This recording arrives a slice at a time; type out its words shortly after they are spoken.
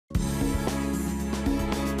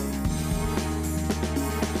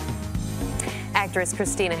Actress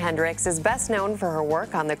Christina Hendricks is best known for her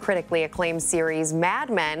work on the critically acclaimed series Mad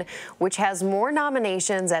Men, which has more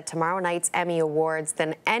nominations at tomorrow night's Emmy Awards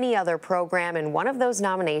than any other program, and one of those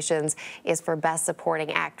nominations is for Best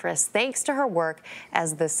Supporting Actress, thanks to her work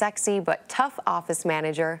as the sexy but tough office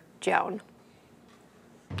manager, Joan.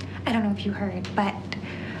 I don't know if you heard, but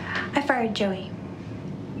I fired Joey.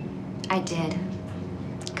 I did.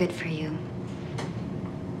 Good for you.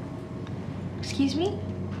 Excuse me?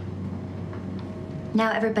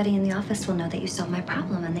 Now everybody in the office will know that you solved my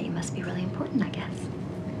problem and that you must be really important, I guess.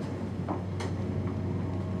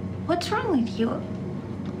 What's wrong with you?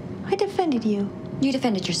 I defended you. You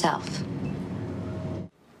defended yourself.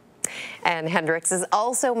 And Hendricks is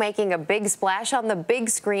also making a big splash on the big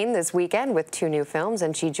screen this weekend with 2 new films,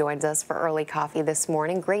 and she joins us for early coffee this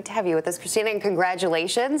morning. Great to have you with us, Christina, and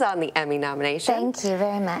congratulations on the Emmy nomination. Thank you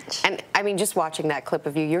very much. And I mean, just watching that clip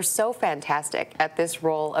of you, you're so fantastic at this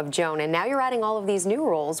role of Joan, and now you're adding all of these new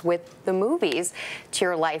roles with the movies to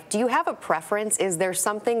your life. Do you have a preference? Is there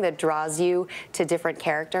something that draws you to different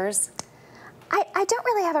characters? I don't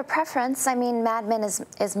really have a preference. I mean, Mad Men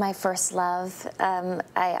is my first love.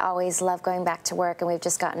 I always love going back to work, and we've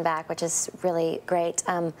just gotten back, which is really great.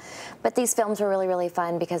 But these films were really, really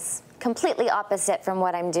fun because completely opposite from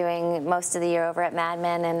what I'm doing most of the year over at Mad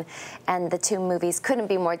Men, and the 2 movies couldn't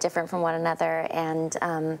be more different from one another. And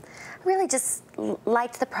I really just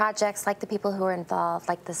liked the projects, liked the people who were involved,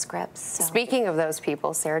 liked the scripts. So. Speaking of those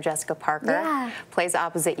people, Sarah Jessica Parker plays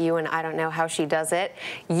opposite you, and I don't know how she does it.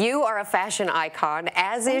 You are a fashion icon,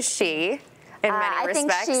 as is she. In many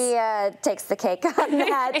respects. I think she takes the cake on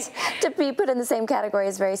that. To be put in the same category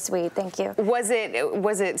is very sweet. Thank you. Was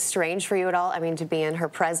it strange for you at all? I mean, to be in her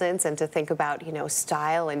presence and to think about, you know,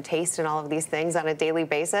 style and taste and all of these things on a daily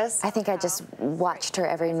basis? I think I just watched her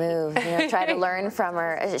every move, you know, try to learn from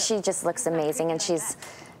her. She just looks amazing, and she's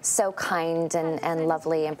so kind and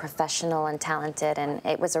lovely and professional and talented, and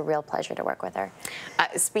it was a real pleasure to work with her.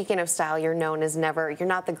 Speaking of style, you're known as you're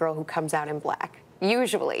not the girl who comes out in black.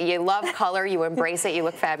 Usually. You love color, you embrace it, you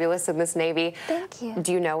look fabulous in this navy. Thank you.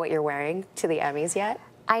 Do you know what you're wearing to the Emmys yet?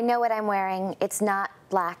 I know what I'm wearing. It's not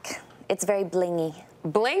black. It's very blingy.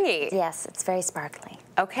 Blingy? Yes, it's very sparkly.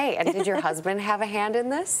 Okay, and did your husband have a hand in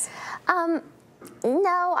this?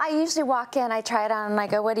 No, I usually walk in, I try it on, and I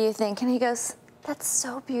go, what do you think? And he goes, that's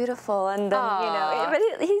so beautiful, and then, you know,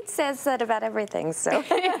 but he says that about everything, so.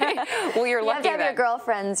 Well, you're lucky you have to have your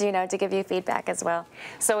girlfriends, you know, to give you feedback as well.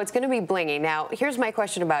 So it's going to be blingy. Now, here's my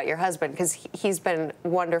question about your husband, because he's been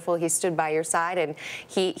wonderful. He stood by your side, and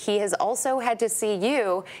he has also had to see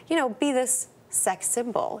you, you know, be this sex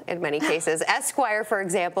symbol in many cases. Esquire, for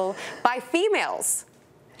example, by females.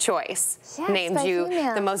 Choice named you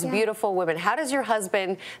the most beautiful woman. How does your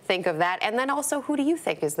husband think of that? And then also, who do you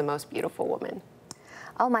think is the most beautiful woman?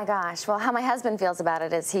 Oh my gosh, well, how my husband feels about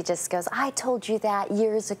it is he just goes, I told you that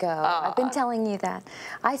years ago. I've been telling you that.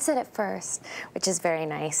 I said it first, which is very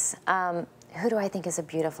nice. Who do I think is a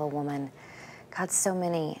beautiful woman? God, so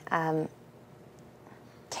many.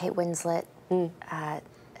 Kate Winslet,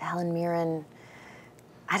 Helen Mirren.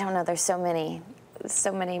 I don't know, there's so many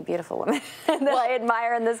beautiful women that I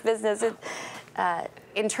admire in this business.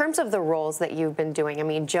 In terms of the roles that you've been doing, I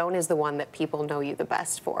mean, Joan is the one that people know you the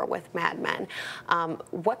best for with Mad Men.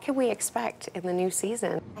 What can we expect in the new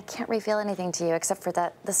season? I can't reveal anything to you except for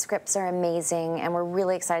that the scripts are amazing, and we're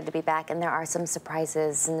really excited to be back, and there are some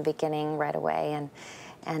surprises in the beginning right away,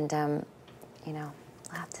 and you know,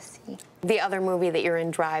 we'll have to see. The other movie that you're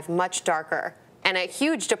in, Drive, much darker, and a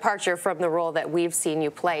huge departure from the role that we've seen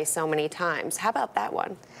you play so many times. How about that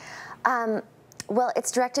one? Well,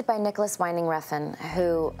 it's directed by Nicholas Winding Refn,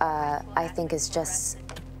 who I think is just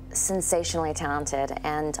sensationally talented.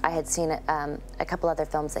 And I had seen a couple other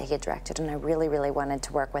films that he had directed, and I really, really wanted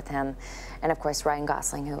to work with him. And of course, Ryan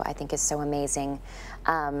Gosling, who I think is so amazing.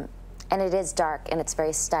 And it is dark, and it's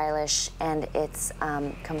very stylish, and it's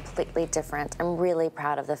completely different. I'm really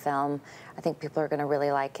proud of the film. I think people are going to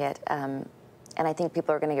really like it. And I think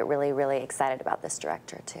people are going to get really, really excited about this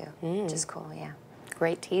director, too, which is cool, yeah.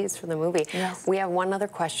 Great tease for the movie. Yes. We have one other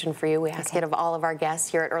question for you. We ask it of all of our guests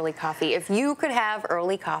here at Early Coffee. If you could have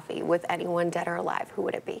early coffee with anyone dead or alive, who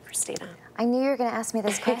would it be, Christina? I knew you were going to ask me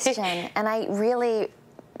this question, and I really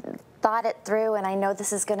thought it through, and I know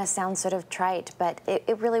this is going to sound sort of trite, but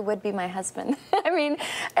it really would be my husband. I mean,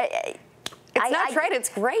 it's not trite, it's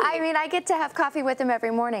great. I mean, I get to have coffee with him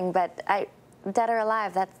every morning, but dead or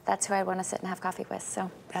alive, that's who I'd want to sit and have coffee with.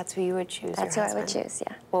 So that's who you would choose. That's who I would choose,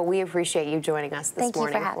 yeah. Well, we appreciate you joining us this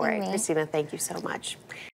morning for having me. Christina, thank you so much.